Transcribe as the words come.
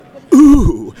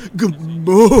Ooh, good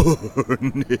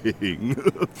morning.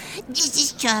 This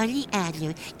is Charlie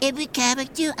Adler. Every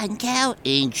character on cow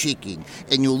Ain't chicken,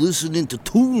 and you're listening to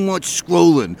too much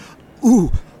scrolling. Ooh,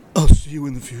 I'll see you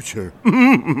in the future.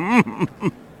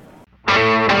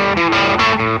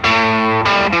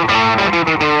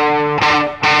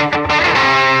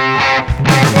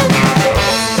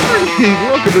 Hey,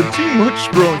 welcome to Too Much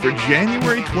Scrolling for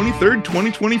January 23rd,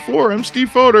 2024. I'm Steve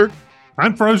Fodor.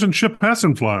 I'm Frozen Ship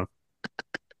Passenflow.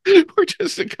 We're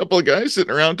just a couple of guys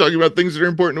sitting around talking about things that are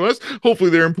important to us. Hopefully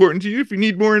they're important to you. If you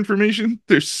need more information,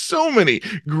 there's so many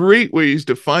great ways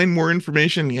to find more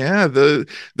information. Yeah, the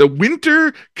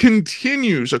winter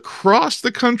continues across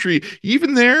the country.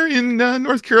 Even there in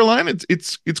North Carolina,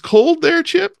 it's cold there,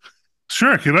 Chip.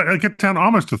 Sure, I get down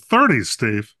almost to 30s,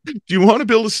 Steve. Do you want to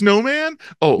build a snowman?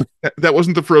 Oh, that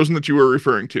wasn't the Frozen that you were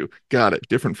referring to. Got it.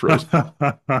 Different Frozen.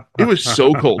 It was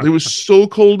so cold. It was so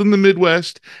cold in the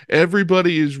Midwest.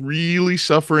 Everybody is really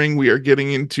suffering. We are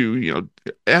getting into,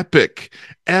 epic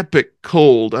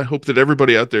cold. I hope that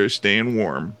everybody out there is staying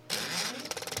warm.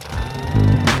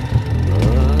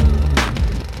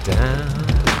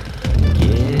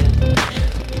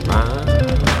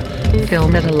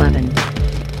 Film at 11.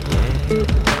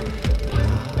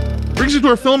 Brings us to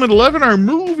our film at 11, our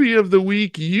movie of the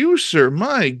week. You, sir,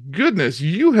 my goodness,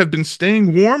 you have been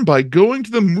staying warm by going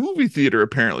to the movie theater,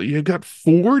 apparently. You've got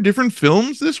 4 different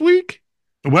films this week?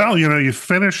 Well, you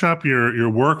finish up your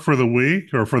work for the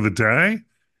week or for the day,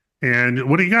 and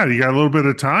what do you got? You got a little bit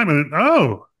of time, and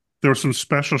there were some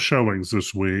special showings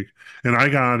this week, and I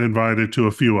got invited to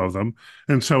a few of them.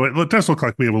 And so it does look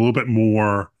like we have a little bit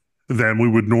more than we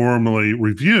would normally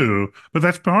review, but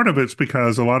that's part of it's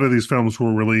because a lot of these films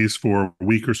were released for a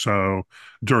week or so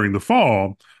during the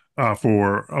fall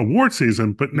for award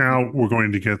season, but now we're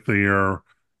going to get their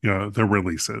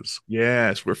releases.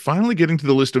 Yes, we're finally getting to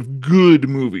the list of good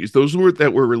movies. Those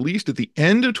that were released at the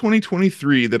end of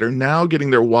 2023 that are now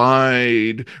getting their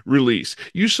wide release.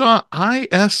 You saw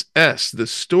ISS, the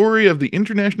story of the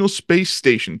International Space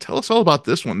Station. Tell us all about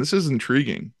this one. This is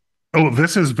intriguing. Oh,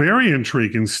 this is very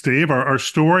intriguing, Steve. Our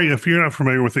story, if you're not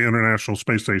familiar with the International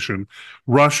Space Station,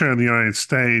 Russia and the United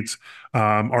States,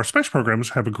 our space programs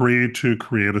have agreed to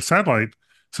create a satellite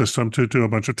system to do a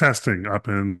bunch of testing up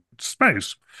in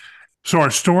space. So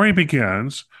our story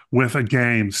begins with a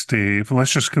game, Steve.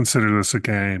 Let's just consider this a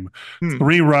game.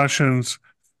 3 Russians,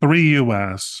 3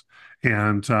 U.S.,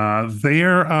 and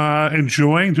they're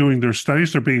enjoying doing their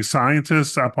studies. They're being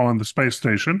scientists up on the space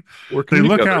station. They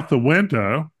look out the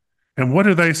window, and what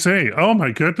do they see? Oh,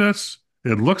 my goodness.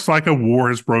 It looks like a war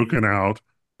has broken out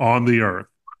on the Earth.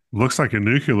 Looks like a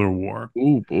nuclear war.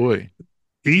 Oh, boy.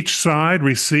 Each side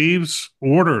receives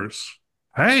orders.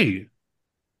 Hey,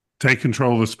 take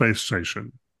control of the space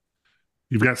station.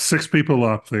 You've got 6 people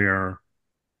up there.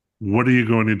 What are you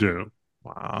going to do?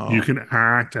 Wow. You can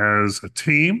act as a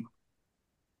team.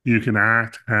 You can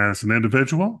act as an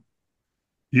individual.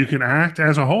 You can act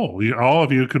as a whole. All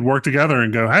of you could work together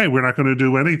and go, hey, we're not going to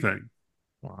do anything.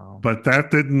 Wow. But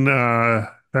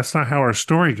that's not how our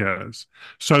story goes.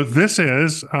 So this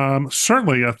is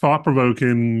certainly a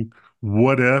thought-provoking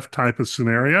what-if type of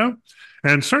scenario.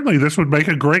 And certainly this would make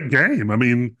a great game. I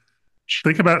mean,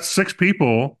 think about 6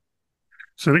 people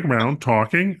sitting around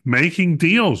talking, making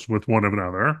deals with one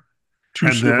another.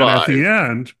 And then at the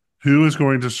end, who is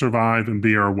going to survive and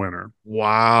be our winner?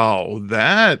 Wow,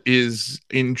 that is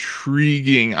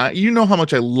intriguing. You know how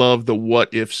much I love the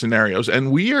what if scenarios,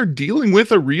 and we are dealing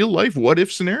with a real life what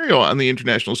if scenario on the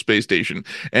International Space Station.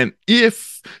 And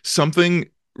if something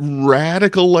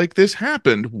radical like this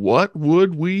happened, what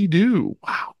would we do?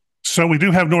 Wow. So we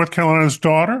do have North Carolina's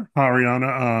daughter,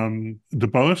 Ariana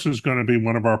DeBose, is going to be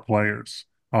one of our players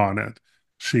on it.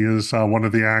 She is one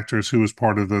of the actors who is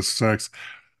part of this 6.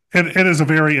 It is a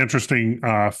very interesting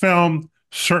film,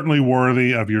 certainly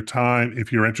worthy of your time. If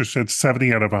you're interested,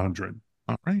 70 out of 100.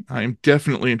 All right. I am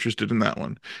definitely interested in that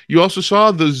one. You also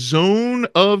saw The Zone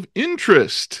of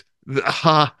Interest.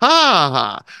 Ha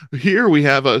ha! Here we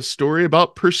have a story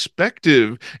about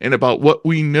perspective and about what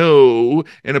we know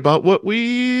and about what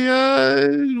we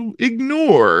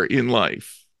ignore in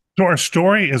life. So our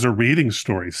story is a reading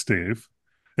story, Steve.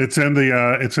 It's in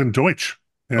Deutsch,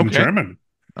 in German.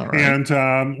 All right.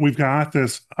 And we've got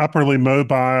this upperly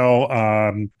mobile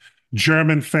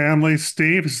German family.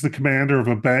 Steve is the commander of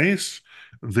a base.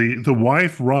 The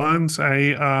wife runs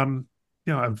a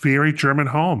very German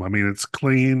home. I mean, it's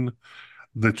clean.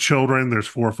 The children, there's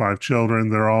 4 or 5 children.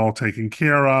 They're all taken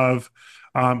care of.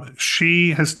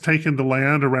 She has taken the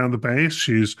land around the base.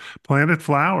 She's planted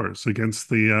flowers against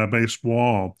the base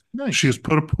wall. She Nice. has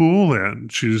put a pool in.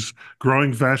 She's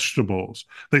growing vegetables.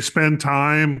 They spend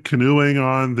time canoeing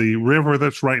on the river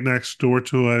that's right next door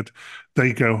to it.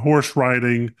 They go horse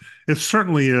riding. It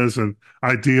certainly is an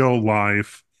ideal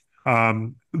life.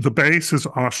 The base is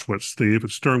Auschwitz, Steve.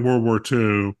 It's during World War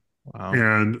II. Wow.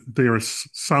 And there is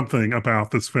something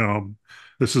about this film.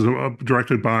 This is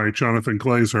directed by Jonathan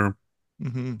Glazer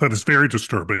Hmm. that is very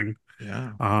disturbing.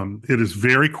 Yeah. It is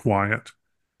very quiet,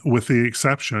 with the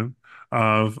exception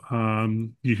of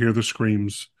you hear the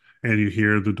screams and you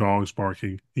hear the dogs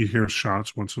barking. You hear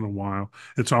shots once in a while.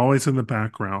 It's always in the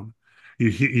background.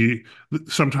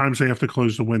 Sometimes they have to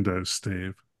close the windows,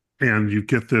 Steve, and you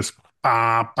get this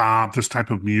this type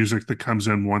of music that comes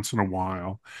in once in a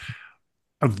while.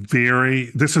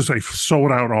 This is a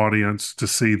sold out audience to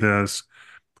see this.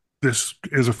 This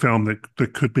is a film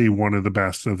that could be one of the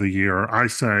best of the year. I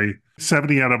say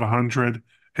 70 out of 100.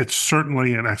 It's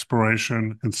certainly an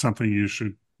exploration and something you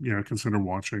should, consider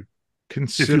watching if you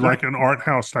Consider. like an art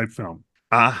house type film.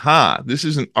 Aha, this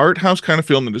is an art house kind of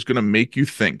film that is going to make you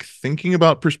think, thinking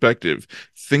about perspective,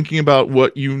 thinking about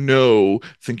what you know,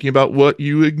 thinking about what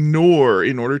you ignore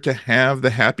in order to have the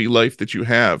happy life that you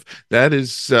have.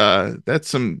 That's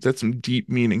some deep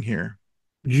meaning here.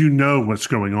 You know what's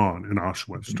going on in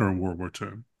Auschwitz during World War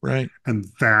II, Right. and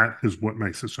that is what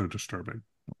makes it so disturbing.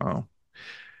 Wow.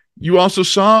 You also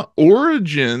saw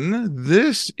Origin.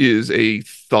 This is a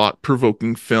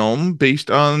thought-provoking film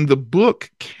based on the book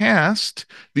Cast: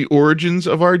 The Origins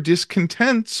of Our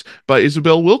Discontents by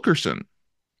Isabel Wilkerson.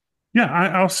 Yeah,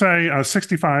 I'll say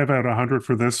 65 out of 100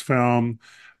 for this film.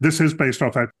 This is based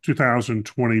off that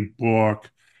 2020 book.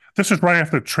 This is right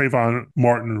after the Trayvon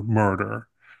Martin murder,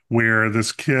 where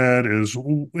this kid is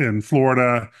in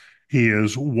Florida. He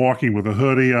is walking with a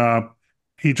hoodie up.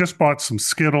 He just bought some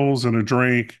Skittles and a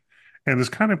drink and is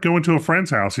kind of going to a friend's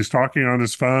house. He's talking on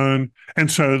his phone.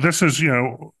 And so this is,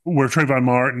 where Trayvon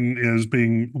Martin is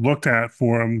being looked at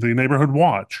for the neighborhood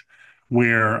watch,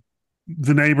 where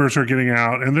the neighbors are getting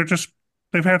out and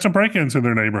they've had some break-ins in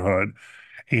their neighborhood,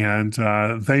 and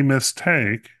they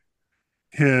mistake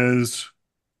his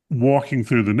walking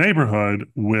through the neighborhood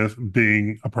with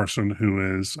being a person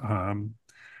who is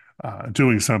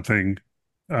doing something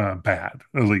bad,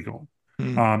 illegal,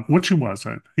 Hmm. which he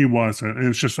wasn't. He wasn't.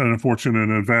 It's just an unfortunate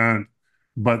event,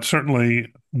 but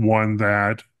certainly one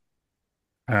that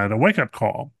had a wake-up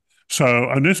call. So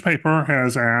a newspaper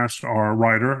has asked our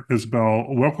writer, Isabel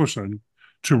Wilkerson,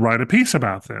 to write a piece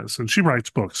about this. And she writes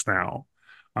books now.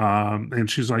 And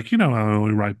she's like, I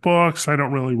only write books. I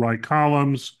don't really write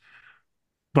columns.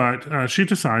 But she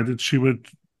decided she would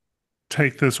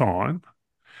take this on.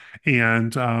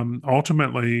 And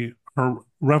ultimately, her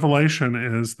revelation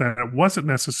is that it wasn't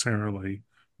necessarily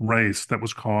race that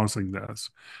was causing this.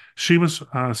 She was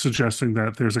suggesting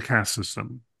that there's a caste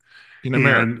system. In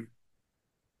America. And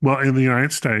well, in the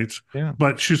United States, Yeah.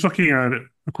 but she's looking at it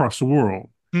across the world.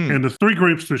 Hmm. And the three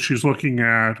groups that she's looking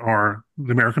at are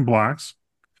the American blacks.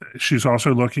 She's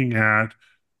also looking at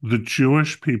the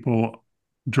Jewish people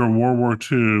during World War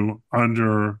II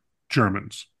under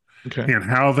Germans Okay. and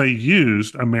how they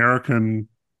used American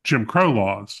Jim Crow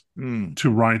laws Hmm. to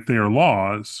write their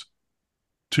laws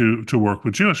to work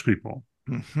with Jewish people.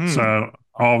 Hmm. So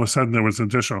all of a sudden there was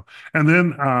additional. And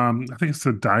then I think it's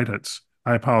the Didits.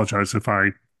 I apologize if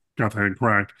I got that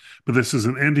incorrect, but this is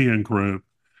an Indian group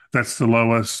that's the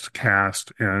lowest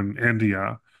caste in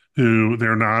India, who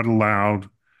they're not allowed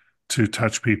to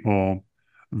touch people.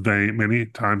 Many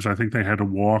times I think they had to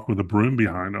walk with a broom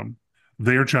behind them.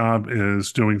 Their job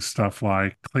is doing stuff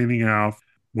like cleaning out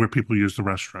where people use the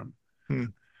restroom. Hmm.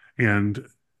 And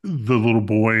the little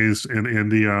boys in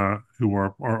India who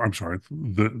are, or I'm sorry,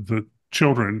 the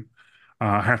children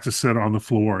have to sit on the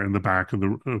floor in the back of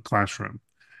the classroom,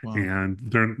 Wow. and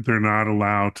they're not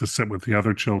allowed to sit with the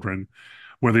other children,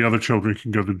 where the other children can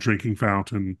go to the drinking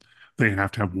fountain. They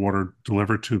have to have water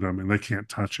delivered to them, and they can't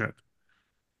touch it.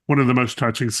 One of the most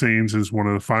touching scenes is one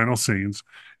of the final scenes,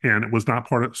 and it was not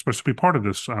supposed to be part of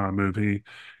this movie,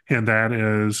 and that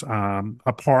is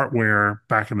a part where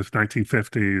back in the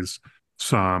 1950s,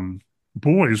 some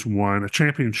boys won a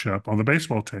championship on the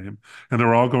baseball team, and they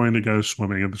were all going to go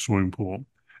swimming in the swimming pool,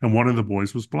 and one of the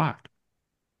boys was black.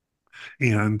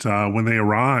 And when they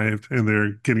arrived and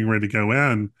they're getting ready to go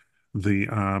in, the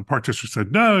park district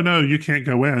said, "No, no, you can't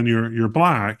go in. You're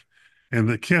black." And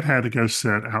the kid had to go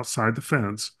sit outside the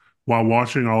fence while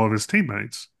watching all of his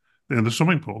teammates in the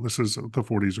swimming pool. This is the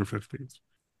 40s or 50s.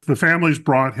 The families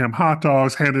brought him hot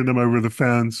dogs, handed him over the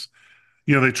fence.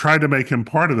 They tried to make him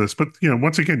part of this, but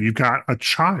once again, you've got a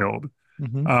child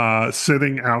Mm-hmm.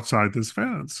 sitting outside this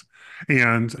fence.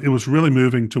 And it was really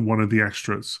moving to one of the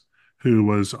extras who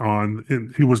was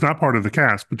he was not part of the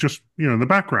cast, but just, in the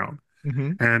background.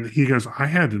 Mm-hmm. And he goes, I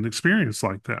had an experience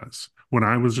like this when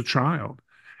I was a child.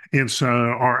 And so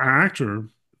our actor,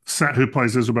 who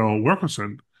plays Isabel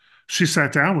Wilkerson, she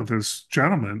sat down with this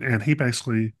gentleman and he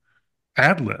basically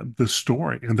ad-libbed the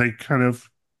story. And they kind of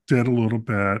did a little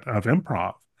bit of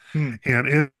improv. Hmm. And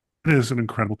it is an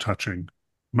incredible, touching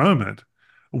moment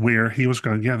where he was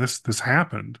going, yeah, this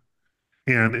happened.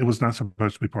 And it was not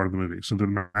supposed to be part of the movie. So the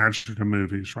magic of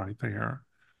movies right there.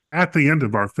 At the end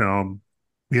of our film,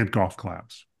 we had golf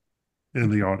claps in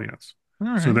the audience.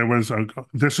 All So right.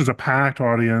 this is a packed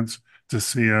audience to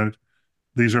see it.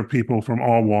 These are people from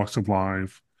all walks of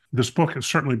life. This book has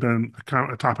certainly been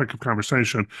a topic of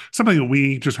conversation, something that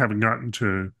we just haven't gotten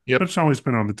to, Yep. but it's always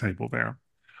been on the table there.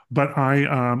 But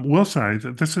I will say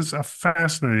that this is a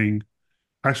fascinating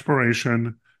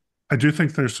exploration. I do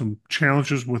think there's some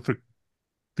challenges with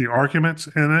the arguments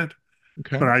in it,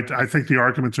 Okay. but I think the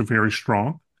arguments are very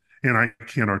strong, and I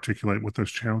can't articulate what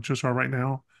those challenges are right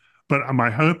now. But my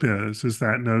hope is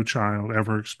that no child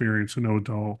ever experiences, no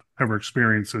adult ever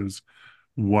experiences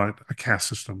what a caste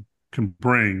system can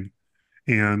bring.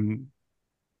 And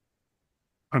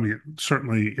I mean,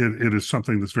 certainly it is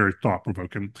something that's very thought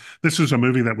provoking. This is a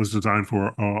movie that was designed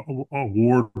for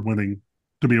award winning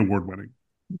to be award winning.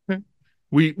 Okay.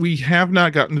 We have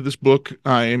not gotten to this book.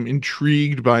 I am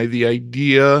intrigued by the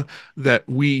idea that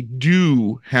we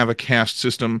do have a caste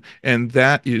system, and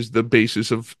that is the basis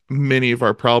of many of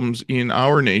our problems in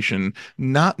our nation,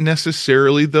 not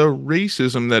necessarily the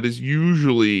racism that is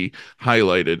usually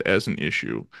highlighted as an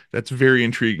issue. That's very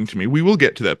intriguing to me. We will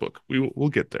get to that book. We'll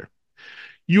get there.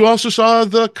 You also saw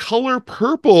The Color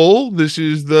Purple. This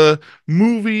is the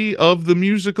movie of the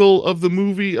musical of the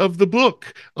movie of the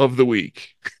book of the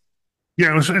week.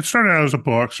 Yeah, it started out as a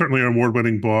book, certainly an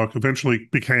award-winning book, eventually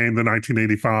became the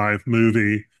 1985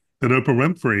 movie that Oprah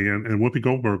Winfrey and Whoopi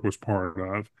Goldberg was part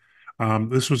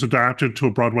of. This was adapted to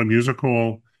a Broadway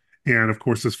musical, and of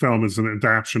course, this film is an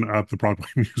adaptation of the Broadway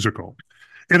musical.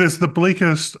 It is the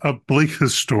bleakest of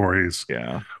bleakest stories.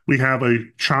 Yeah. We have a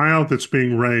child that's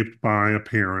being raped by a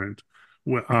parent,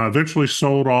 eventually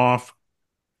sold off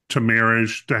to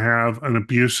marriage to have an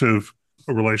abusive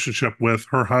relationship with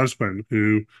her husband,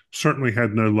 who certainly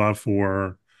had no love for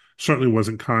her, certainly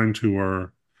wasn't kind to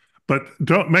her. But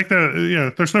don't make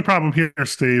that, there's no problem here,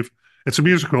 Steve. It's a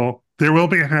musical. There will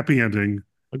be a happy ending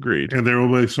Agreed. and there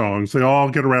will be songs. They all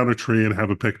get around a tree and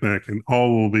have a picnic and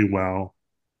all will be well.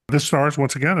 This stars,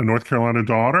 once again, a North Carolina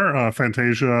daughter,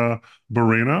 Fantasia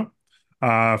Barrino.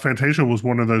 Fantasia was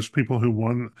one of those people who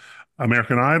won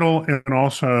American Idol and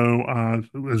also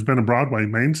has been a Broadway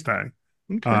mainstay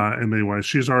Okay. in many ways.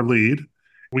 She's our lead.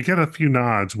 We get a few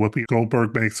nods. Whoopi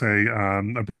Goldberg makes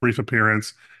a brief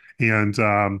appearance, and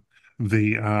I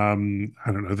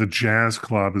don't know, the jazz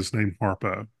club is named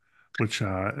Harpo, which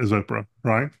is Oprah,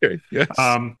 right? Okay. Yes.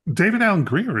 David Allen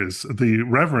Greer is the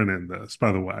Reverend in this,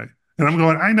 by the way. And I'm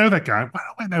going, I know that guy. Why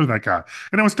do I know that guy?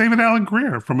 And it was David Allen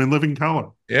Greer from In Living Color.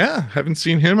 Yeah. Haven't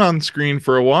seen him on screen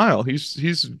for a while.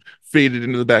 He's faded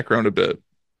into the background a bit.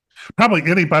 Probably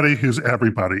anybody who's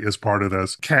everybody is part of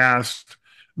this cast.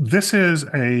 This is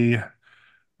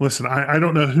listen, I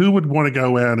don't know who would want to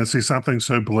go in and see something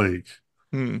so bleak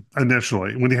Hmm.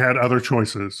 initially when you had other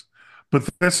choices. But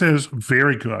this is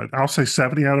very good. I'll say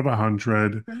 70 out of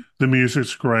 100. Okay. The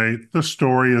music's great. The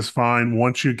story is fine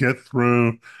once you get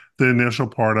through the initial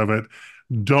part of it.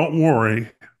 Don't worry.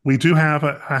 We do have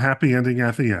a happy ending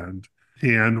at the end.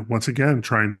 And once again,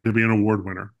 trying to be an award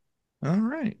winner. All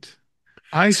right.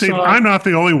 I Steve, saw. I'm not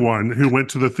the only one who went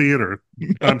to the theater.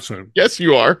 I'm sorry. Yes,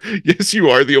 you are. Yes, you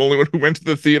are the only one who went to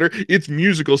the theater. It's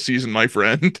musical season, my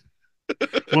friend.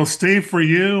 Well, Steve, for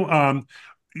you,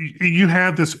 you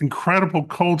had this incredible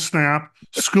cold snap.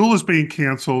 School is being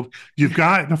canceled. You've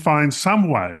got to find some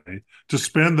way to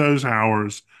spend those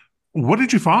hours. What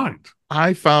did you find?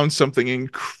 I found something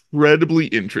incredibly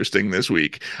interesting this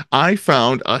week. I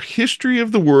found A History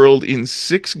of the World in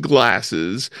Six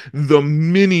Glasses, the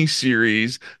mini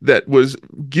series that was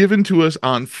given to us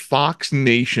on Fox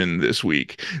Nation this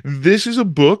week. This is a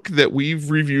book that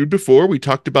we've reviewed before. We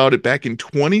talked about it back in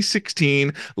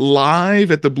 2016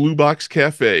 live at the Blue Box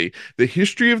Cafe. The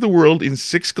History of the World in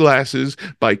Six Glasses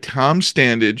by Tom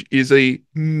Standage is a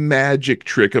magic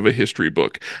trick of a history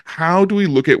book. How do we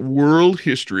look at world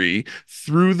history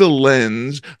through the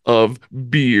lens of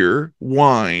beer,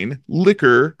 wine,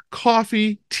 liquor,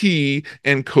 coffee, tea,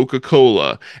 and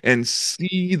Coca-Cola, and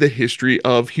see the history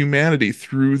of humanity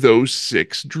through those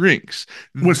 6 drinks.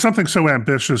 With something so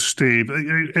ambitious, Steve,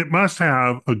 it must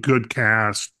have a good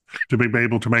cast to be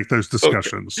able to make those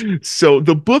discussions. Okay. So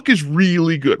the book is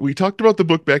really good. We talked about the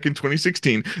book back in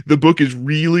 2016. The book is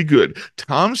really good.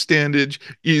 Tom Standage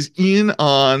is in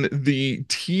on the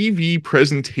TV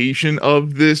presentation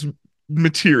of this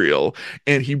material,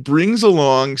 and he brings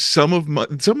along some of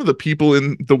the people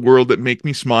in the world that make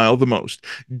me smile the most.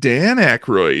 Dan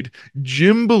Aykroyd,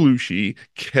 Jim Belushi,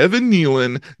 Kevin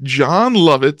Nealon, John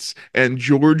Lovitz, and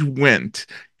George Wendt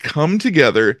come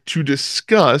together to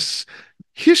discuss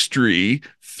history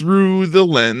through the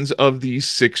lens of these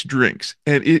 6 drinks.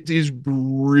 And it is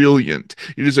brilliant.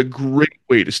 It is a great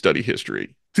way to study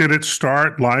history. Did it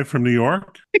start live from New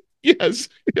York? Yes,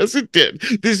 it did.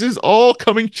 This is all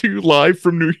coming to you live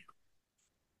from New York.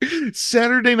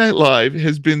 Saturday Night Live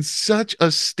has been such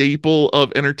a staple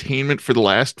of entertainment for the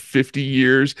last 50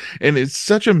 years, and it's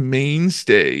such a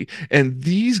mainstay. And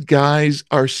these guys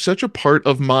are such a part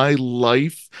of my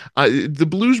life. The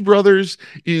Blues Brothers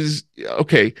is,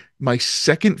 okay, my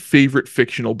second favorite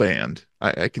fictional band.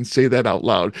 I can say that out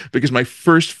loud because my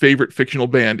first favorite fictional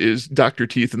band is Dr.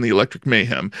 Teeth and the Electric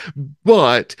Mayhem.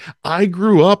 But I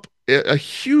grew up a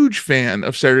huge fan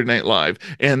of Saturday Night Live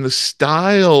and the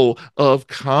style of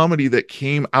comedy that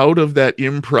came out of that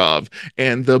improv.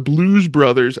 And the Blues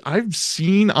Brothers I've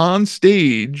seen on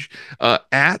stage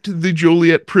at the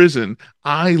Joliet prison.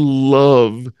 I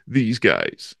love these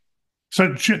guys.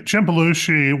 So Jim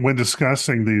Belushi, when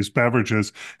discussing these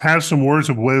beverages, has some words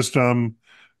of wisdom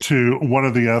to one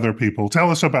of the other people. Tell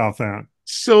us about that.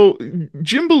 So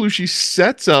Jim Belushi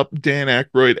sets up Dan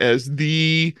Aykroyd as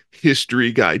the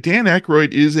history guy. Dan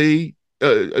Aykroyd is a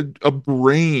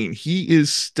brain. He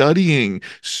is studying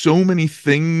so many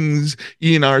things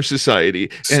in our society.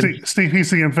 And Steve,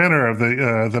 he's the inventor of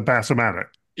the Bassomatic.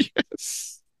 Yes.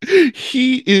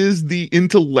 He is the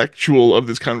intellectual of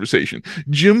this conversation.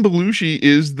 Jim Belushi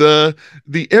is the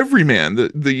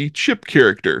everyman, the Chip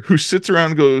character who sits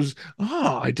around and goes,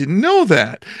 "Oh, I didn't know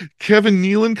that." Kevin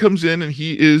Nealon comes in and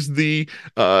he is the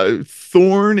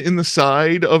thorn in the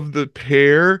side of the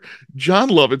pair. John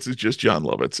Lovitz is just John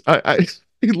Lovitz. I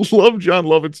love John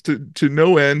Lovitz to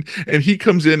no end, and he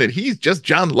comes in and he's just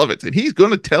John Lovitz, and he's going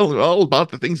to tell him all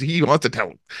about the things he wants to tell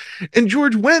him. And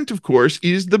George Wendt, of course,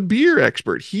 is the beer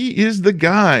expert. He is the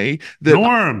guy that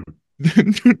Norm.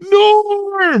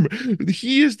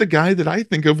 He is the guy that I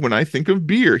think of when I think of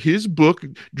beer. His book,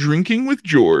 Drinking with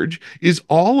George, is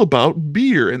all about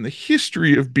beer and the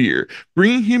history of beer.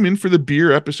 Bringing him in for the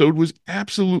beer episode was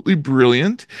absolutely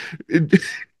brilliant.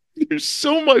 There's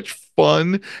so much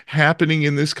fun happening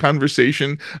in this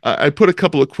conversation. I put a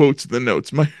couple of quotes in the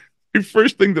notes. My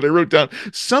first thing that I wrote down: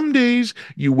 some days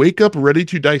you wake up ready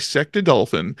to dissect a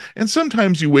dolphin, and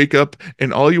sometimes you wake up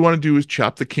and all you want to do is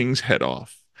chop the king's head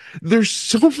off. There's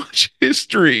so much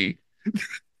history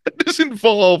that is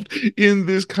involved in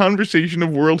this conversation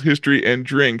of world history and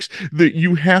drinks that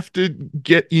you have to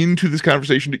get into this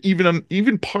conversation to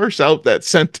even parse out that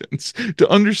sentence to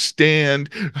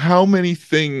understand how many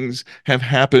things have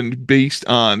happened based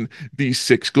on these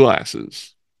 6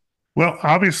 glasses. Well,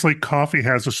 obviously, coffee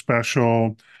has a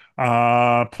special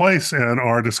place in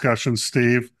our discussion,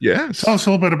 Steve. Yes. Tell us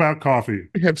a little bit about coffee.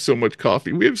 We have so much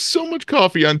coffee. We have so much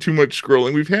coffee on Too Much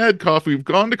Scrolling. We've had coffee. We've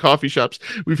gone to coffee shops.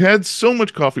 We've had so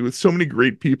much coffee with so many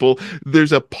great people.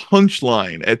 There's a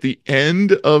punchline at the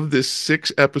end of this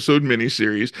 6-episode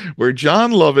miniseries where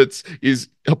John Lovitz is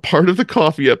a part of the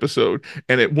coffee episode.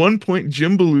 And at one point,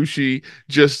 Jim Belushi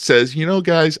just says, "You know,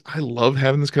 guys, I love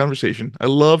having this conversation. I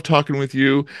love talking with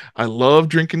you. I love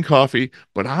drinking coffee,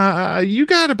 but you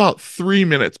got about 3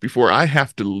 minutes before I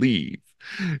have to leave."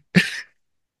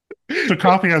 So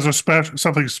coffee has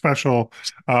something special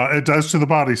it does to the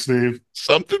body, Steve.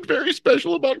 Something very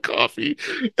special about coffee.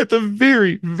 At the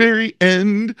very, very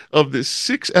end of this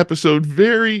 6-episode,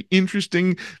 very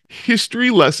interesting history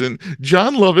lesson,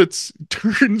 John Lovitz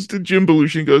turns to Jim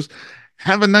Belushi and goes,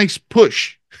 "Have a nice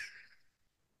push."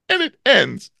 And it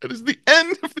ends. It is the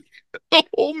end of the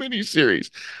whole miniseries.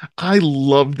 I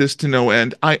love this to no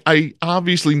end. I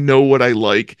obviously know what I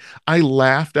like. I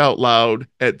laughed out loud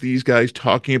at these guys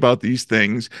talking about these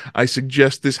things. I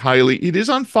suggest this highly. It is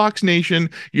on Fox Nation.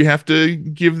 You have to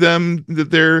give them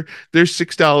their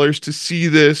 $6 to see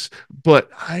this, but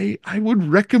I would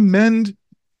recommend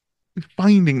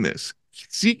finding this,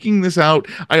 seeking this out.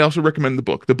 I also recommend the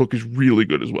book. The book is really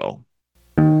good as well.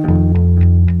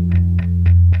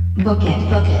 Book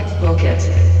it.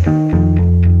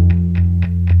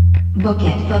 Book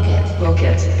it, book it, book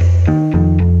it.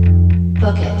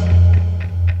 Book it.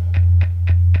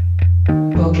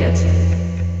 Book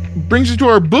it. Brings us to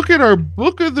our book it. Our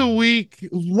book of the week.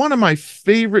 One of my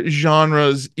favorite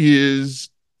genres is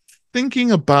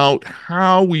thinking about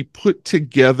how we put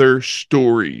together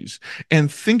stories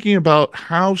and thinking about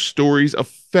how stories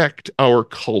affect our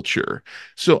culture.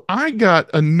 So I got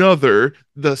another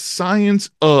The Science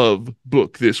of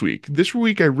book this week. This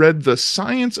week I read The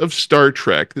Science of Star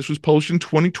Trek. This was published in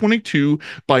 2022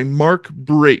 by Mark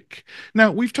Brake.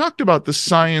 Now, we've talked about The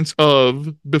Science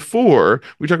of before.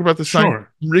 We talked about The Science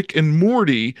of Rick and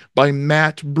Morty by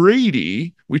Matt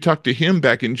Brady. We talked to him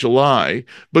back in July,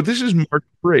 but this is Mark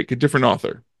Brake, a different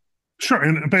author. Sure.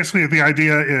 And basically the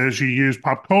idea is you use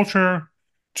pop culture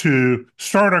to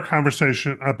start our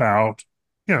conversation about,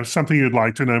 something you'd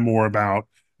like to know more about,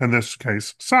 in this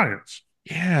case, science.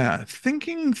 Yeah,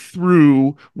 thinking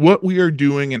through what we are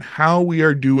doing and how we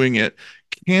are doing it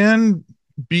can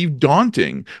be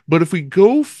daunting. But if we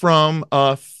go from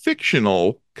a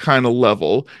fictional kind of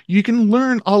level, you can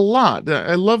learn a lot.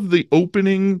 I love the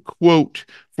opening quote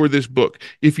for this book.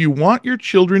 If you want your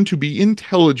children to be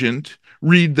intelligent,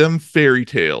 read them fairy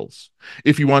tales.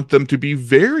 If you want them to be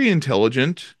very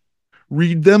intelligent,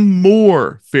 read them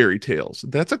more fairy tales.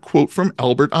 That's a quote from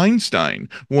Albert Einstein,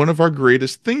 one of our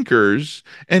greatest thinkers,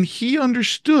 and he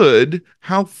understood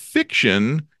how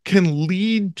fiction can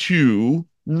lead to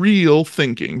real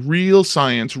thinking, real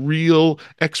science, real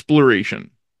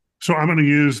exploration. So I'm going to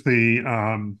use the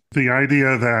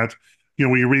idea that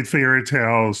when you read fairy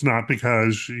tales, not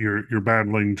because you're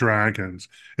battling dragons,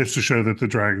 it's to show that the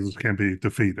dragons can be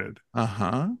defeated.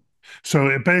 So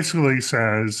it basically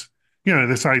says,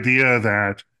 this idea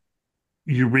that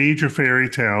you read your fairy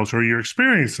tales or you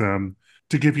experience them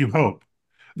to give you hope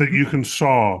that you can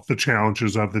solve the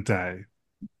challenges of the day.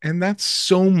 And that's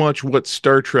so much what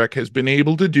Star Trek has been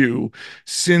able to do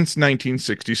since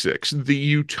 1966. The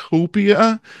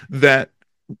utopia that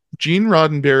Gene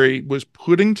Roddenberry was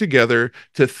putting together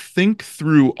to think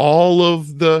through all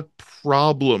of the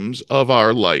problems of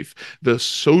our life, the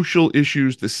social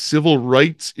issues, the civil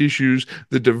rights issues,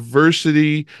 the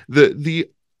diversity, the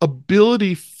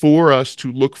ability for us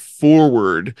to look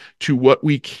forward to what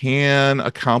we can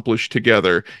accomplish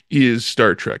together is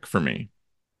Star Trek for me.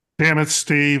 Damn it,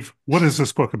 Steve. What is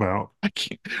this book about? I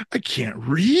can't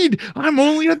read. I'm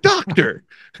only a doctor.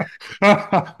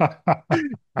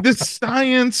 The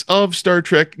Science of Star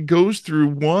Trek goes through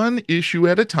one issue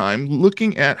at a time,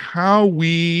 looking at how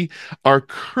we are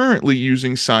currently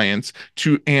using science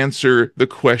to answer the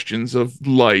questions of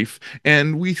life.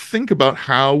 And we think about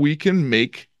how we can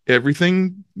make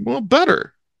everything,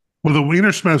 better. Well, the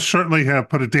Wienersmiths certainly have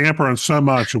put a damper on so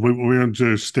much of what we're going to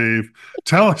do, Steve.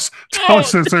 Tell us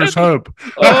that there's hope.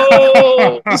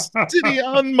 The City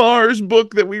on Mars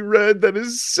book that we read that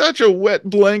is such a wet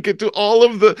blanket to all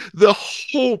of the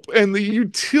hope and the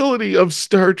utility of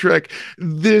Star Trek.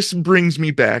 This brings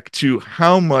me back to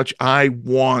how much I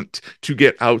want to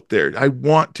get out there. I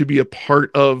want to be a part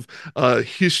of a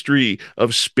history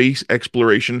of space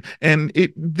exploration. And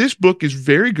this book is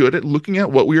very good at looking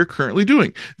at what we are currently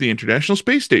doing. The International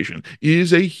Space Station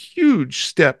is a huge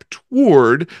step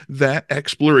toward that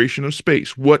exploration of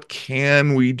space. What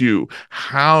can we do?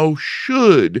 How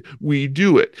should we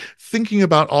do it? Thinking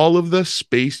about all of the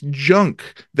space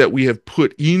junk that we have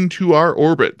put into our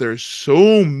orbit. There's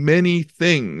so many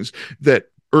things that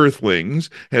Earthlings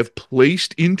have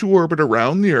placed into orbit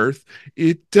around the Earth.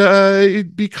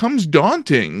 It becomes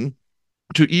daunting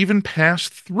to even pass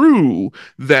through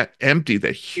that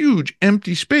huge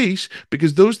empty space,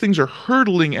 because those things are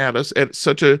hurtling at us at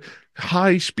such a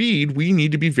high speed. We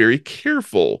need to be very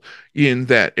careful in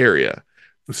that area.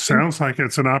 Sounds like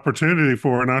it's an opportunity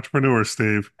for an entrepreneur,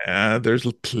 Steve. There's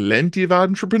plenty of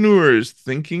entrepreneurs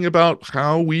thinking about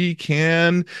how we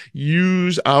can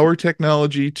use our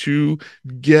technology to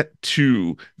get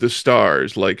to the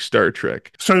stars like Star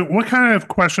Trek. So what kind of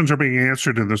questions are being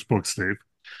answered in this book, Steve?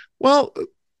 Well,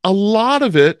 a lot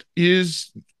of it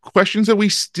is questions that we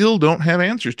still don't have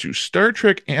answers to. Star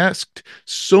Trek asked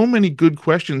so many good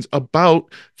questions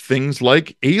about things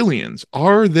like aliens.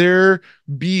 Are there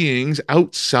beings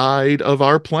outside of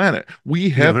our planet? We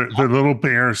have they're little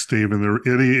bears, Steve, and they're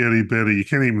itty bitty. You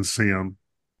can't even see them.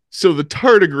 So the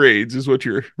tardigrades is what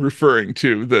you're referring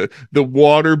to. The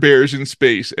water bears in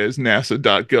space, as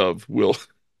NASA.gov will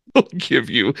give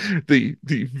you the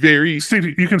very...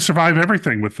 Steve, you can survive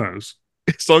everything with those.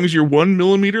 As long as you're 1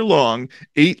 millimeter long,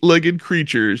 8-legged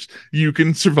creatures, you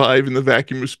can survive in the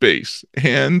vacuum of space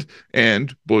and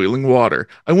boiling water.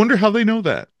 I wonder how they know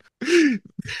that.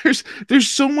 there's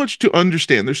so much to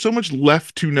understand. There's so much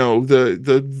left to know.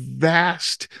 The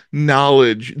vast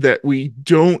knowledge that we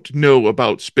don't know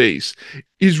about space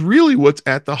is really what's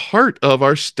at the heart of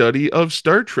our study of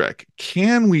Star Trek.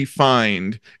 Can we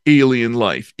find alien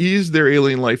life? Is there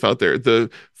alien life out there? The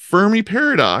Fermi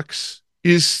paradox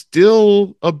is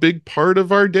still a big part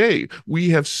of our day.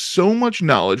 We have so much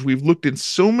knowledge. We've looked in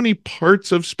so many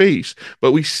parts of space,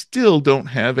 but we still don't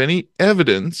have any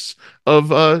evidence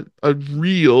of a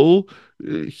real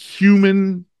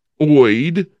humanoid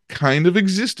kind of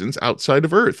existence outside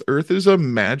of Earth. Earth is a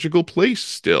magical place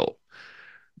still.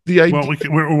 The idea, Well,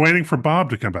 we're waiting for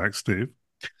Bob to come back, Steve.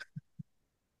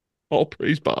 all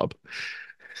praise Bob.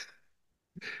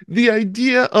 The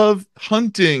idea of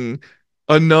hunting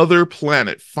another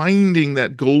planet, finding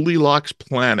that Goldilocks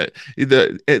planet,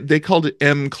 they called it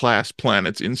M-class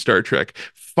planets in Star Trek.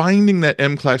 Finding that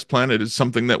M-class planet is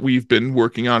something that we've been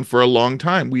working on for a long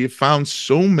time. We have found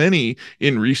so many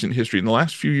in recent history. In the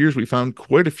last few years, we found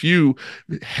quite a few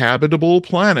habitable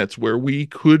planets where we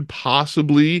could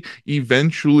possibly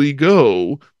eventually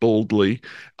go boldly,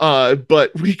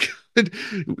 but we could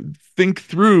think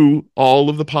through all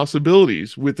of the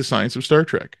possibilities with the science of Star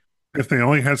Trek. If they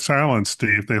only had silence,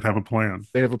 Steve, they'd have a plan.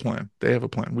 They have a plan. They have a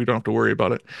plan. We don't have to worry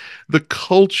about it. The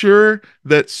culture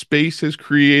that space has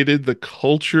created, the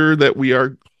culture that we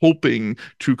are hoping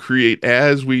to create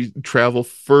as we travel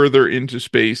further into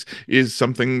space, is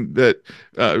something that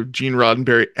Gene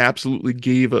Roddenberry absolutely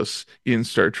gave us in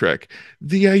Star Trek.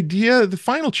 The idea, the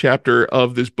final chapter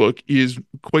of this book is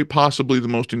quite possibly the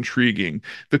most intriguing.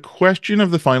 The question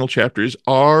of the final chapter is,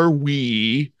 are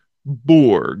we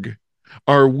Borg?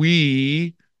 Are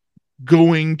we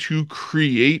going to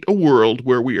create a world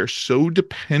where we are so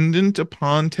dependent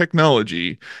upon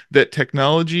technology that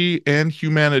technology and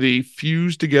humanity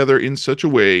fuse together in such a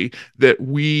way that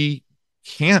we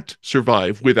can't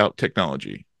survive without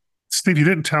technology? Steve, you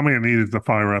didn't tell me I needed to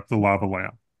fire up the lava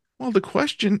lamp. Well, the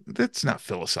question, that's not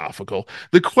philosophical.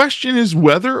 The question is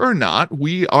whether or not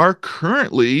we are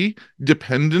currently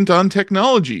dependent on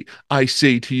technology. I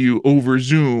say to you over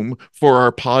Zoom for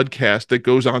our podcast that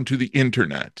goes onto the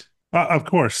internet. Of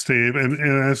course, Steve. And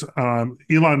as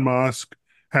Elon Musk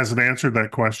hasn't answered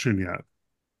that question yet.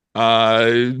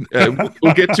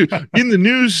 We'll get to in the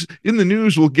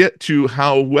news we'll get to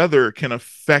how weather can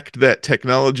affect that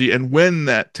technology, and when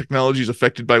that technology is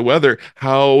affected by weather,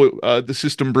 how the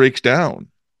system breaks down.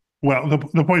 Well,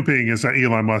 the point being is that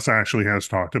Elon Musk actually has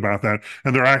talked about that,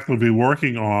 and they're actively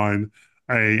working on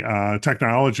a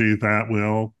technology that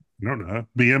will, I don't know,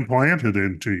 be implanted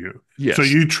into you. Yes. So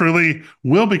you truly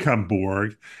will become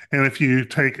Borg. And if you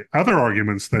take other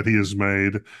arguments that he has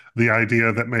made, the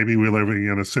idea that maybe we're living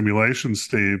in a simulation,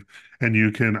 Steve, and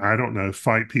you can, I don't know,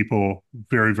 fight people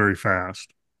very, very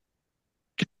fast.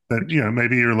 That,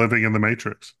 maybe you're living in the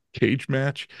Matrix. Cage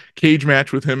match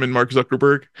with him and Mark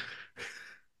Zuckerberg.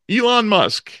 Elon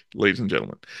Musk, ladies and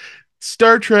gentlemen.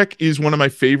 Star Trek is one of my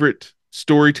favorite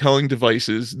storytelling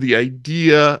devices. The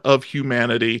idea of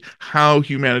humanity, how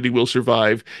humanity will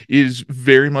survive, is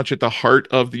very much at the heart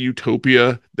of the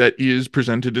utopia that is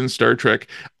presented in Star Trek,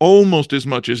 almost as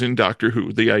much as in Doctor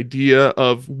Who. The idea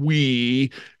of we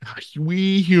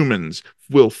humans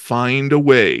will find a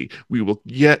way. We will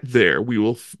get there. We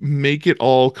will make it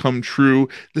all come true.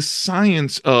 The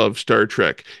science of Star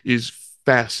Trek is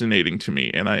fascinating to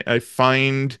me, and I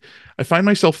find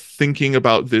myself thinking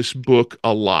about this book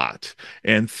a lot.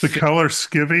 And the color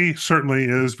skivvy certainly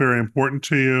is very important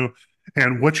to you,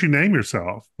 and what you name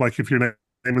yourself, like if your name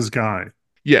is Guy.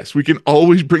 Yes, we can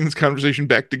always bring this conversation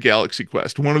back to Galaxy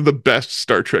Quest, one of the best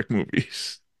Star Trek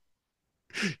movies.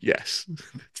 Yes,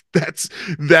 that's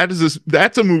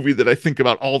a movie that I think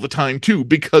about all the time too,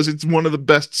 because it's one of the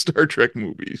best Star Trek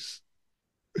movies.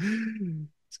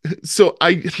 So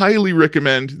I highly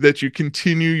recommend that you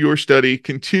continue your study,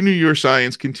 continue your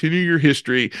science, continue your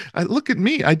history. Look at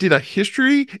me. I did a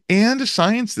history and a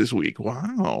science this week.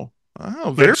 Wow.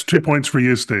 That's 2 points for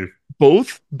you, Steve.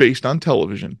 Both based on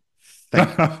television.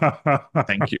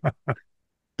 Thank you.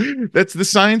 That's The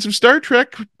Science of Star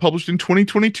Trek, published in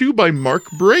 2022 by Mark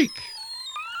Brake.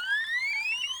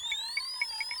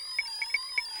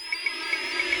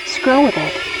 Scroll with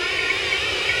it.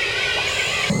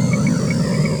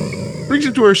 Brings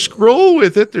it to our scroll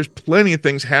with it. There's plenty of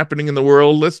things happening in the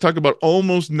world. Let's talk about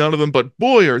almost none of them, but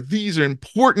boy, are these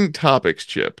important topics,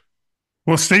 Chip.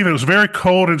 Well, Steve, it was very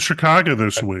cold in Chicago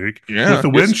this week. With Yeah,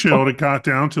 the yes. wind chill, it got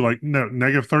down to like no,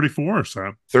 negative 34 or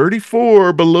so.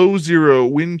 34 below zero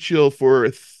wind chill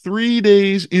for 3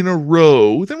 days in a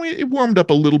row. Then it warmed up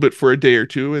a little bit for a day or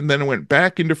two, and then it went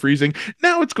back into freezing.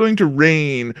 Now it's going to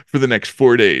rain for the next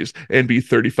 4 days and be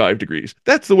 35 degrees.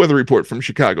 That's the weather report from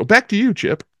Chicago. Back to you,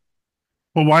 Chip.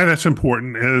 Well, why that's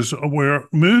important is we're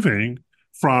moving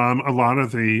from a lot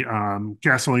of the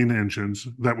gasoline engines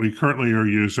that we currently are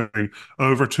using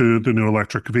over to the new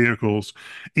electric vehicles.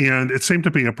 And it seemed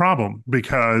to be a problem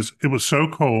because it was so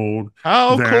cold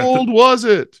How that, cold was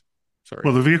it? Sorry.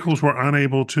 well, the vehicles were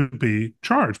unable to be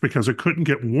charged because it couldn't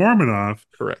get warm enough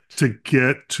Correct. to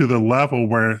get to the level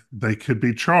where they could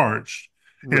be charged.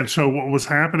 And Right. so what was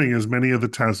happening is many of the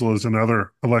Teslas and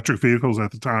other electric vehicles at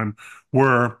the time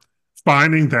were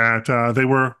finding that they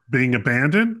were being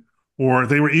abandoned or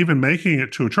they were even making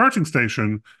it to a charging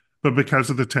station, but because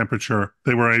of the temperature,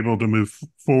 they were able to move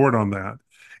forward on that.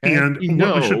 And And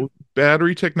what we should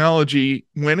battery technology,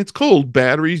 when it's cold,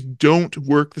 batteries don't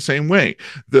work the same way.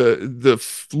 The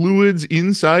fluids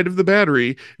inside of the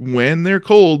battery, when they're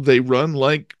cold, they run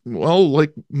like, well,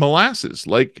 like molasses,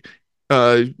 like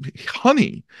uh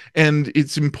honey. And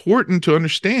it's important to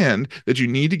understand that you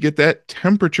need to get that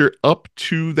temperature up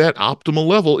to that optimal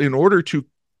level in order to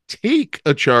take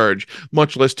a charge,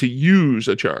 much less to use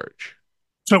a charge.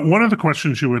 So one of the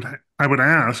questions I would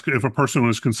ask if a person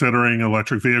was considering an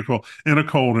electric vehicle in a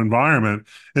cold environment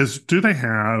is, do they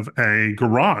have a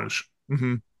garage?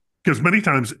 Hmm. Because many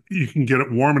times you can get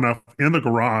it warm enough in the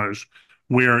garage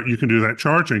where you can do that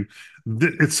charging.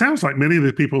 It sounds like many of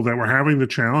the people that were having the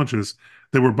challenges,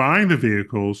 they were buying the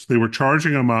vehicles, they were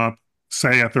charging them up,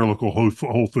 say at their local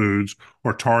Whole Foods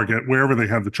or Target, wherever they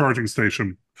have the charging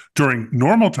station during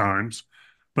normal times,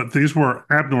 but these were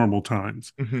abnormal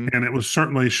times. Hmm. And it was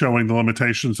certainly showing the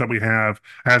limitations that we have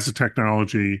as a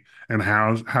technology and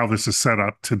how this is set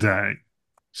up today.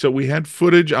 So we had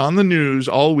footage on the news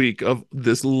all week of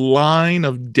this line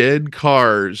of dead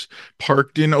cars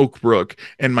parked in Oak Brook.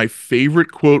 And my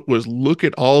favorite quote was, "Look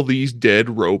at all these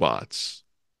dead robots."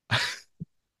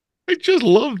 I just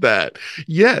love that.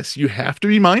 Yes, you have to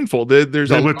be mindful. They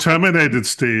were terminated,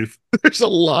 Steve. There's a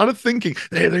lot of thinking.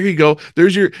 There you go.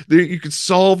 You could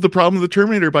solve the problem of the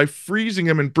Terminator by freezing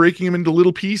him and breaking him into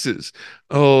little pieces.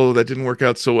 Oh, that didn't work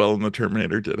out so well in the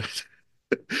Terminator, did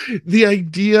it? The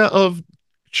idea of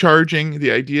charging,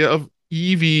 the idea of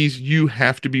EVs, you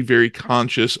have to be very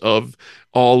conscious of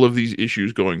all of these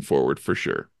issues going forward for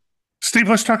sure. Steve,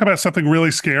 let's talk about something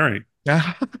really scary.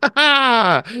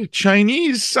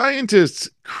 Chinese scientists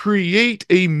create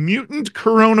a mutant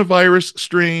coronavirus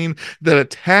strain that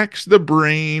attacks the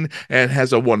brain and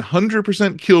has a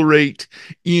 100% kill rate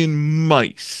in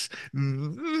mice.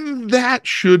 That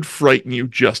should frighten you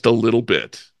just a little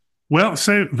bit. Well,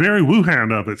 say very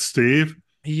Wuhan of it, Steve.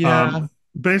 Yeah.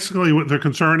 Basically, what their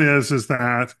concern is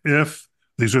that if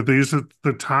these are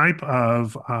the type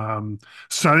of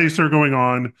studies that are going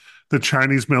on, the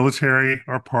Chinese military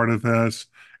are part of this,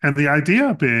 and the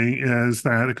idea being is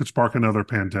that it could spark another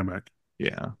pandemic.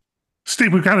 Yeah.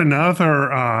 Steve, we've got another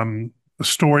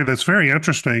story that's very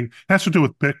interesting. It has to do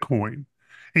with Bitcoin.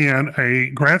 And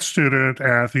a grad student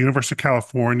at the University of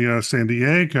California, San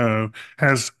Diego,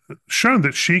 has shown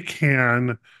that she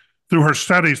can, through her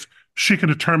studies, she can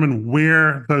determine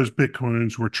where those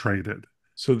Bitcoins were traded.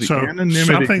 So the So anonymity.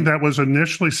 something that was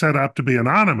initially set up to be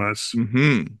anonymous,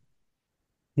 Mhm.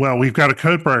 well, we've got a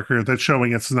code breaker that's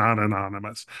showing it's not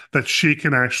anonymous, that she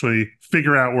can actually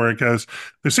figure out where it goes.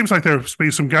 There seems like there'll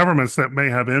be some governments that may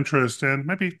have interest in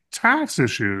maybe tax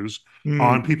issues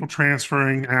on people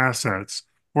transferring assets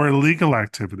or illegal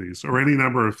activities or any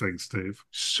number of things, Dave.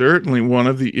 Certainly one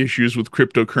of the issues with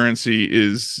cryptocurrency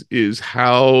is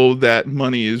how that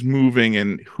money is moving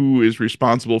and who is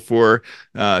responsible for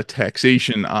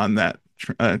taxation on that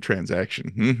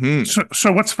transaction. Mm-hmm.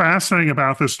 So what's fascinating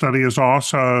about this study is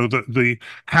also the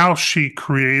how she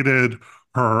created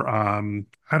her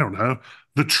I don't know,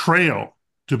 the trail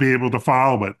to be able to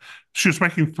follow it. She was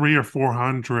making 300 or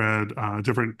 400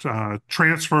 different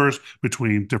transfers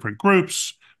between different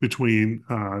groups, between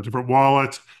different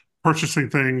wallets, purchasing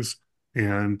things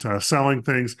and selling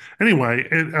things. Anyway,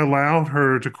 it allowed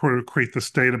her to create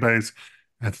this database.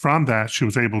 And from that, she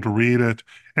was able to read it.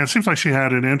 And it seems like she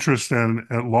had an interest in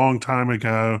it a long time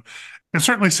ago. It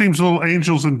certainly seems a little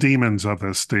angels and demons of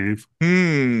this, Steve.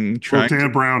 Trying Dan to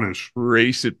Brownish.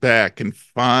 trace it back and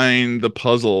find the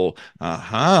puzzle.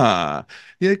 Aha.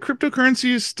 Yeah,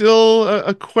 cryptocurrency is still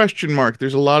a question mark.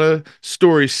 There's a lot of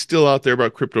stories still out there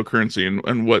about cryptocurrency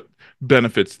and what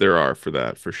benefits there are for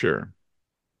that, for sure.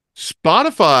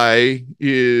 Spotify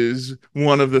is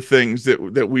one of the things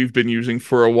that we've been using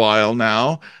for a while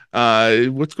now.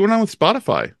 What's going on with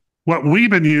Spotify? What we've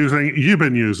been using, you've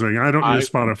been using. I don't I use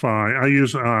Spotify. I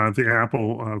use the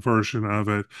Apple version of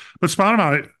it. But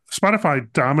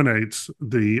Spotify dominates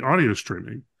the audio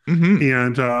streaming. hmm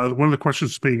And one of the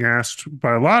questions being asked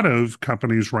by a lot of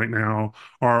companies right now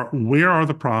are, where are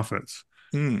the profits?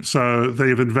 hmm. So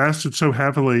they've invested so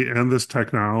heavily in this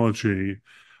technology.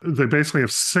 They basically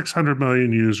have 600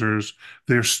 million users.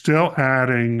 They're still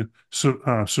adding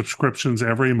subscriptions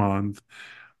every month.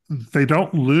 They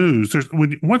don't lose.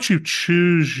 Once you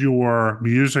choose your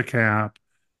music app,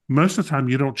 most of the time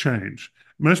you don't change.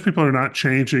 Most people are not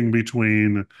changing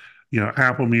between,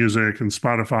 Apple Music and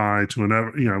Spotify to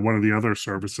another, one of the other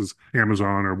services,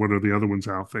 Amazon or what are the other ones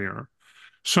out there.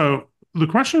 So the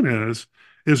question is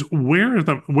where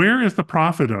is the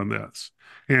profit on this?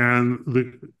 And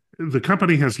the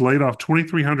company has laid off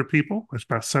 2,300 people. That's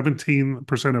about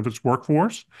 17% of its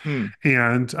workforce. Hmm.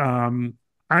 And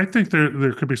I think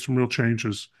there could be some real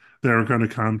changes that are going to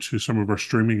come to some of our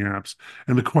streaming apps.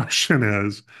 And the question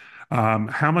is,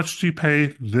 how much do you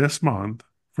pay this month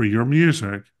for your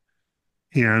music?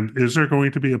 And is there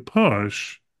going to be a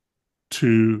push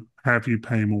to have you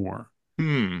pay more?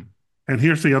 Hmm. And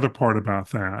here's the other part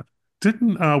about that.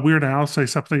 Didn't Weird Al say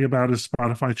something about his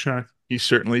Spotify check? He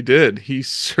certainly did. He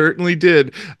certainly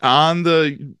did. On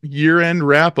the year-end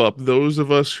wrap-up, those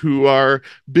of us who are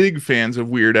big fans of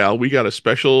Weird Al, we got a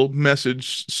special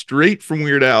message straight from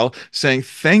Weird Al saying,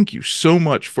 "Thank you so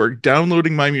much for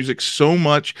downloading my music so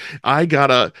much. I got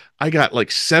like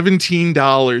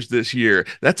 $17 this year.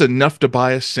 That's enough to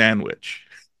buy a sandwich."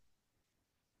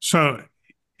 So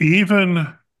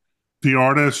even the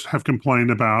artists have complained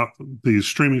about these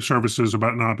streaming services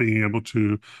about not being able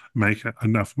to make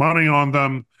enough money on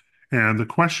them. And the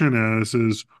question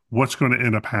is what's going to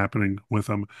end up happening with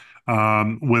them?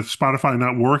 With Spotify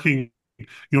not working,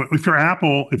 if you're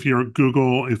Apple, if you're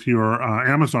Google, if you're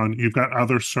Amazon, you've got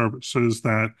other services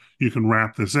that you can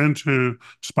wrap this into.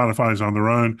 Spotify's on their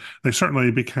own. They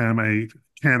certainly became a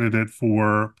candidate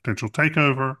for potential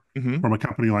takeover hmm from a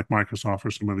company like Microsoft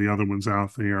or some of the other ones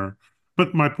out there.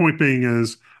 But my point being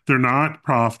is they're not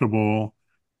profitable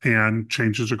and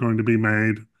changes are going to be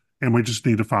made, and we just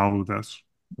need to follow this.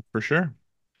 For sure.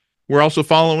 We're also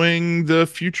following the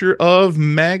future of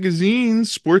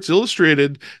magazines. Sports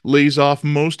Illustrated lays off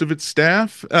most of its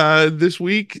staff this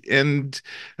week, and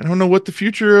I don't know what the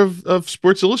future of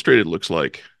Sports Illustrated looks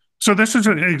like. So this is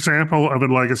an example of a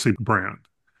legacy brand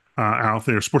out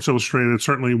there. Sports Illustrated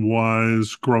certainly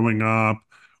was growing up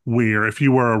where if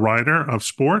you were a writer of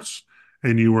sports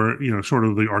and you were, sort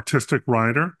of the artistic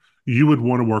writer, you would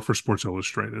want to work for Sports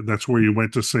Illustrated. That's where you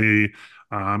went to see.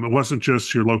 It wasn't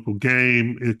just your local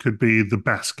game; it could be the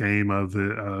best game of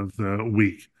the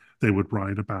week. They would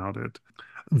write about it.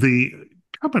 The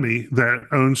company that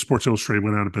owns Sports Illustrated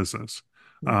went out of business,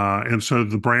 and so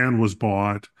the brand was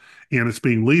bought, and it's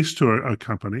being leased to a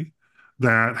company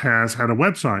that has had a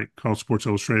website called Sports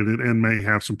Illustrated and may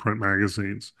have some print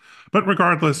magazines. But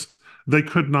regardless, they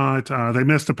could not, they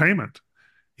missed a payment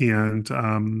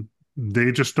and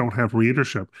they just don't have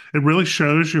readership. It really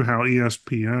shows you how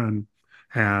ESPN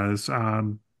has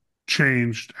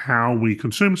changed how we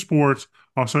consume sports,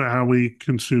 also how we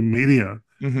consume media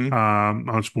hmm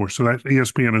on sports. So that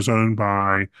ESPN is owned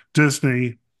by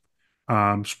Disney.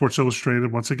 Sports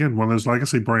Illustrated, once again, one of those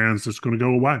legacy brands that's going to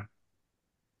go away.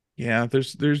 Yeah,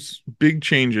 there's big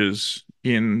changes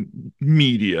in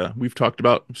media. We've talked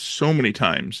about so many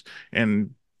times,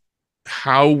 and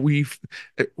how we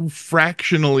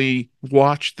fractionally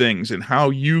watch things and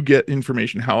how you get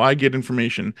information, how I get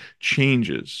information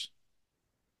changes.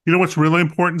 You know what's really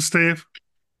important, Steve?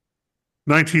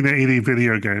 1980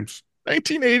 video games.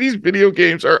 1980s video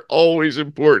games are always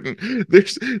important.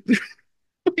 There's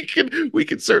we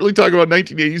can certainly talk about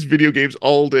 1980s video games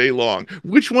all day long.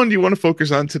 Which one do you want to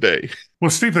focus on today?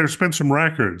 Well, Steve, there's been some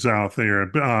records out there.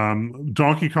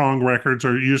 Donkey Kong records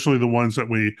are usually the ones that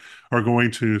we are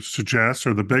going to suggest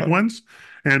are the big ones.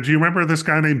 And do you remember this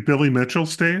guy named Billy Mitchell,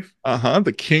 Steve? Uh-huh,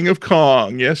 the King of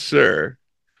Kong. Yes, sir.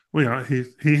 Well, yeah,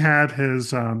 he had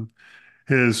his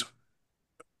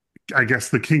I guess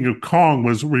the King of Kong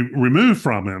was removed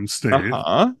from him, Steve,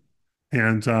 Uh-huh.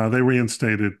 and they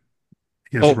reinstated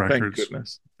his Oh, thank records.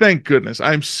 goodness. Thank goodness.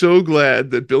 I'm so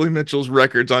glad that Billy Mitchell's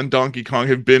records on Donkey Kong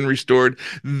have been restored.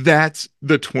 That's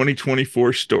the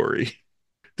 2024 story.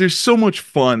 There's so much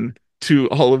fun to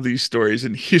all of these stories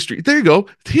and history. There you go.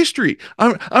 History.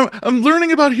 I'm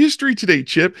learning about history today,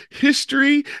 Chip.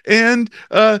 History and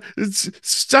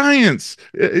science.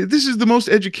 This is the most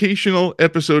educational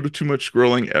episode of Too Much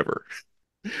Scrolling ever.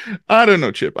 I don't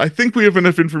know, Chip. I think we have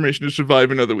enough information to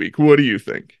survive another week. What do you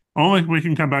think? Only we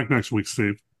can come back next week,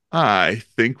 Steve. I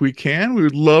think we can. We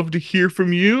would love to hear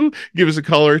from you. Give us a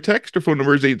call or a text. Our phone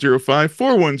number is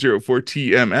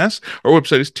 805-410-4TMS. Our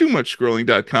website is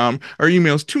toomuchscrolling.com. Our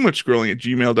email is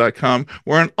toomuchscrolling@gmail.com.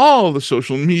 We're on all the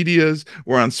social medias.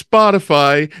 We're on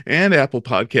Spotify and Apple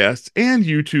Podcasts and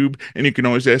YouTube. And you can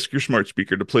always ask your smart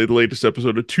speaker to play the latest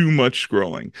episode of Too Much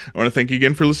Scrolling. I want to thank you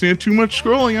again for listening to Too Much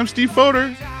Scrolling. I'm Steve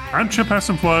Fodor. I'm Chip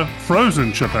Hassenflow,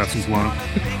 frozen Chip Hassenflow.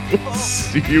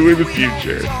 See you in the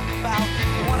future.